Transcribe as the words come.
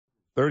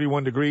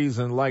31 degrees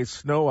and light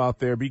snow out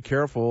there. Be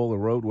careful. The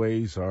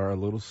roadways are a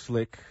little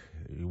slick.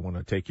 You want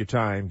to take your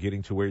time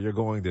getting to where you're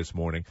going this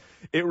morning.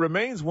 It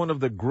remains one of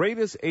the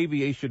greatest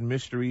aviation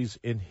mysteries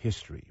in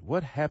history.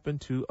 What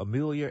happened to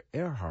Amelia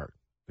Earhart?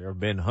 There have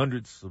been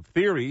hundreds of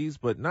theories,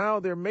 but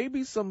now there may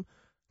be some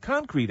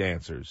concrete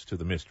answers to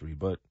the mystery,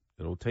 but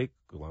it'll take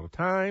a lot of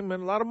time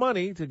and a lot of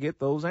money to get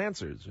those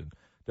answers. And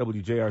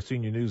WJR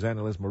senior news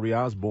analyst Marie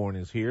Osborne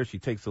is here. She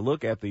takes a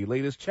look at the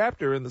latest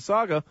chapter in the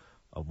saga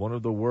of one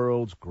of the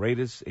world's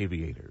greatest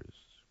aviators.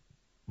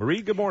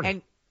 Marie, good morning.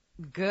 And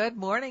good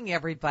morning,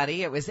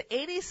 everybody. It was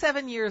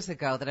 87 years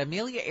ago that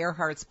Amelia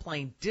Earhart's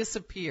plane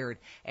disappeared.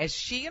 As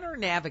she and her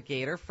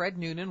navigator, Fred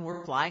Noonan,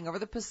 were flying over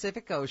the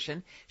Pacific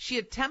Ocean, she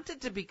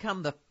attempted to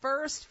become the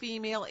first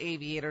female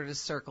aviator to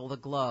circle the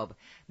globe.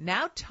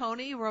 Now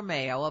Tony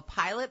Romeo, a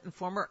pilot and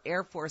former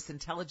Air Force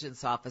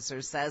intelligence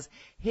officer, says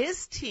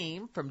his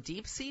team from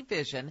Deep Sea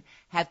Vision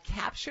had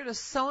captured a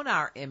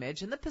sonar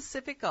image in the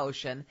Pacific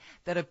Ocean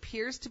that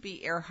appears to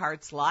be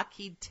Earhart's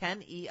Lockheed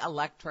 10E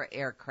Electra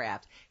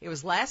aircraft. It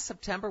was last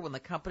September when the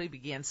company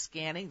began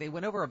scanning. They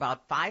went over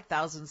about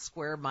 5,000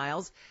 square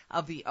miles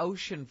of the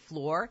ocean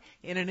floor.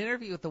 In an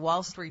interview with the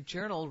Wall Street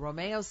Journal,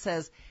 Romeo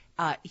says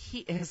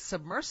his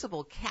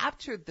submersible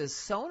captured the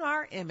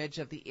sonar image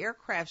of the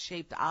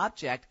aircraft-shaped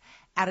object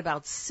at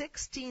about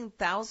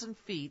 16,000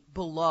 feet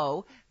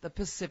below the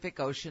Pacific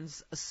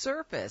Ocean's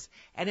surface.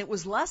 And it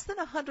was less than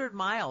 100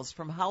 miles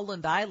from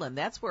Howland Island.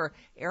 That's where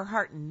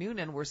Earhart and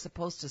Noonan were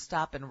supposed to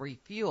stop and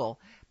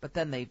refuel, but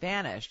then they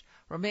vanished.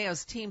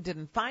 Romeo's team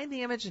didn't find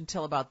the image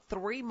until about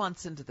 3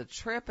 months into the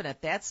trip, and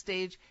at that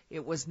stage,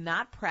 it was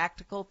not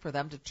practical for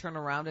them to turn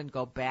around and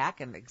go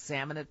back and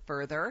examine it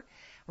further.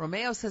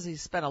 Romeo says he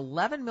spent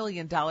 $11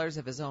 million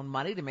of his own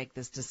money to make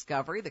this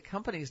discovery. The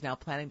company is now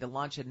planning to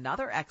launch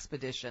another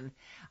expedition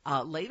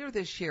later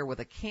this year with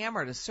a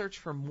camera to search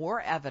for more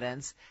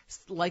evidence,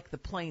 like the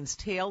plane's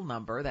tail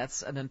number.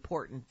 That's an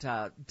important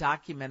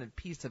documented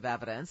piece of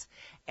evidence.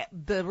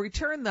 The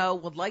return, though,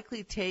 would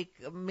likely take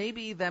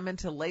maybe them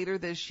into later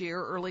this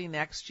year, early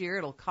next year.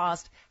 It'll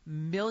cost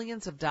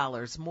millions of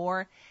dollars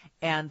more.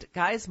 And,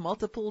 guys,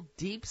 multiple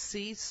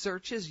deep-sea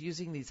searches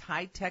using these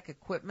high-tech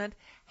equipment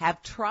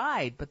have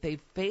tried, but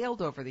they've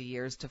failed over the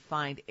years to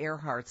find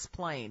Earhart's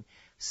plane.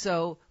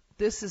 So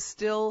this is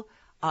still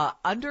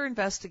under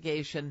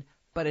investigation,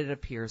 but it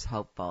appears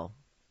hopeful.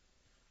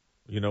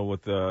 You know,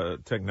 with the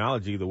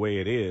technology the way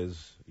it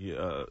is,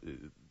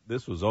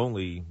 this was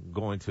only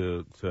going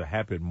to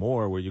happen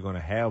more where you're going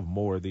to have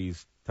more of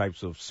these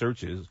types of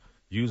searches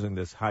using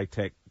this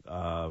high-tech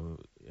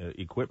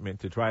equipment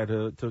to try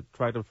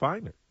to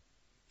find it.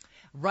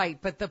 Right,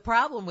 but the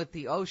problem with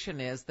the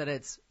ocean is that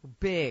it's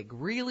big,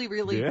 really,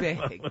 really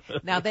big.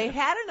 Now, they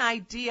had an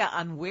idea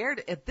on where,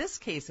 at this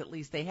case at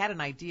least, they had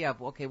an idea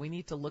of, okay, we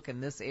need to look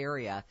in this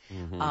area.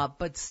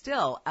 But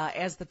still,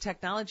 as the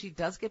technology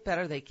does get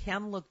better, they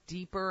can look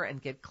deeper and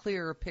get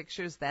clearer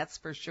pictures, that's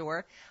for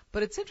sure.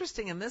 But it's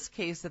interesting in this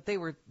case that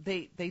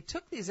they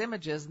took these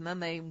images and then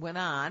they went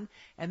on,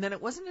 and then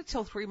it wasn't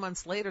until 3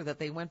 months later that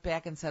they went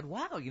back and said,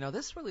 wow, you know,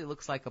 this really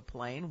looks like a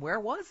plane. Where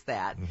was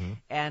that?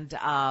 And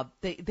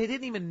they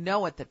didn't even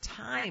know at the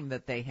time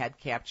that they had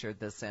captured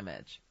this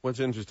image.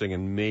 What's interesting,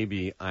 and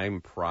maybe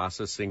I'm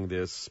processing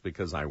this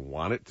because I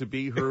want it to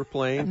be her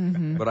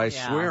plane, but I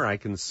swear I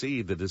can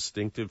see the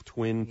distinctive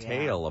twin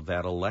tail of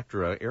that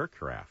Electra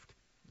aircraft.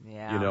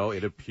 Yeah. You know,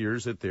 it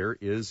appears that there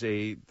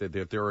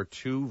are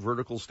two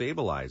vertical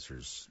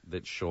stabilizers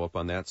that show up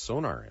on that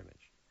sonar image.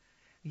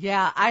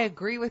 Yeah, I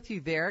agree with you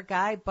there,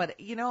 Guy,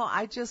 but you know,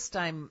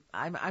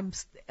 I'm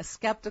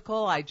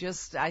skeptical. I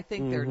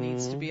think there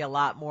needs to be a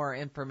lot more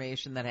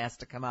information that has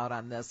to come out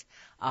on this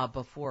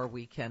before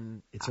we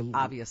can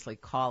obviously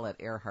call it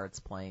Earhart's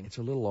plane. It's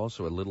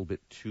also a little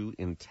bit too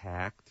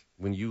intact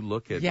when you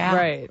look at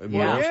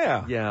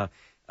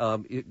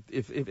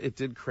if it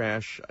did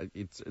crash,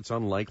 it's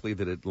unlikely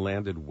that it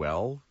landed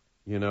well,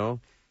 you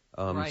know.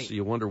 So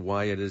you wonder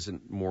why it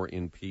isn't more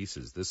in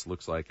pieces. This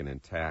looks like an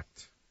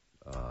intact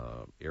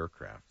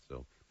aircraft.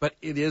 So, but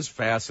it is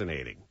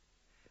fascinating.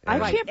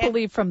 I can't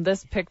believe from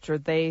this picture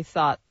they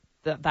thought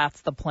that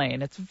that's the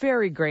plane. It's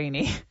very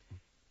grainy.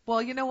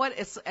 Well, you know what?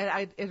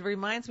 It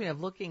reminds me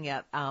of looking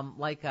at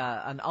like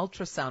an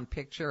ultrasound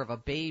picture of a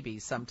baby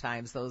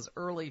sometimes, those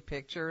early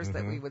pictures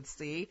that we would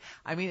see.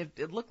 I mean,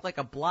 it looked like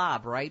a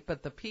blob, right?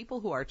 But the people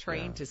who are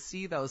trained to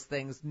see those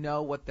things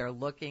know what they're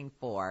looking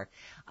for.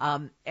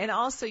 And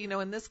also, you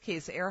know, in this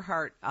case,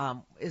 Earhart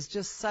is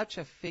just such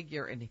a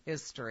figure in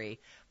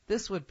history.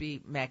 This would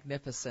be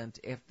magnificent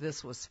if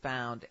this was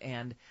found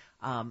and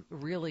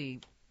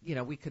really, you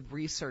know, we could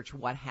research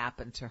what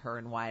happened to her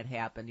and why it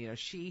happened. You know,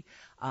 she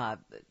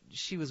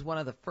was one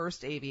of the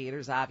first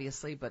aviators,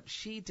 obviously, but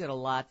she did a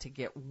lot to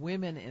get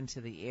women into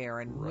the air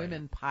and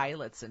women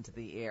pilots into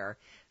the air.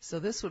 So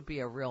this would be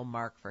a real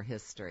mark for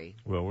history.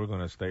 Well, we're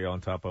going to stay on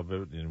top of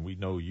it, and we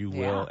know you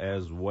will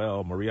as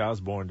well. Marie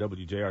Osborne,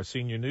 WJR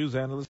senior news analyst.